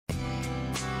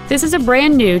This is a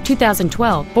brand new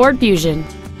 2012 Ford Fusion.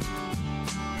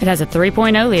 It has a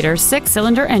 3.0-liter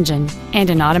six-cylinder engine and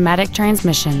an automatic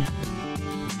transmission.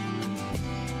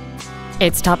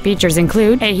 Its top features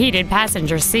include a heated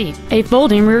passenger seat, a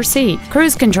folding rear seat,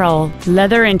 cruise control,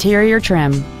 leather interior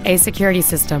trim, a security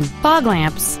system, fog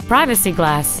lamps, privacy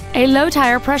glass, a low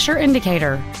tire pressure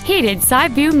indicator, heated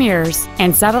side view mirrors,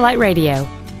 and satellite radio.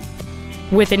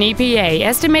 With an EPA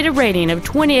estimated rating of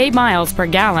 28 miles per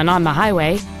gallon on the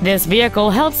highway, this vehicle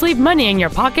helps leave money in your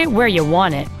pocket where you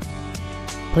want it.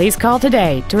 Please call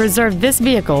today to reserve this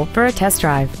vehicle for a test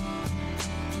drive.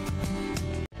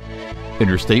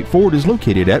 Interstate Ford is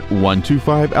located at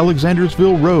 125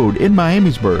 Alexandersville Road in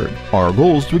Miamisburg. Our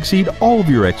goal is to exceed all of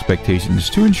your expectations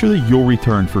to ensure that you'll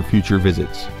return for future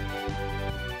visits.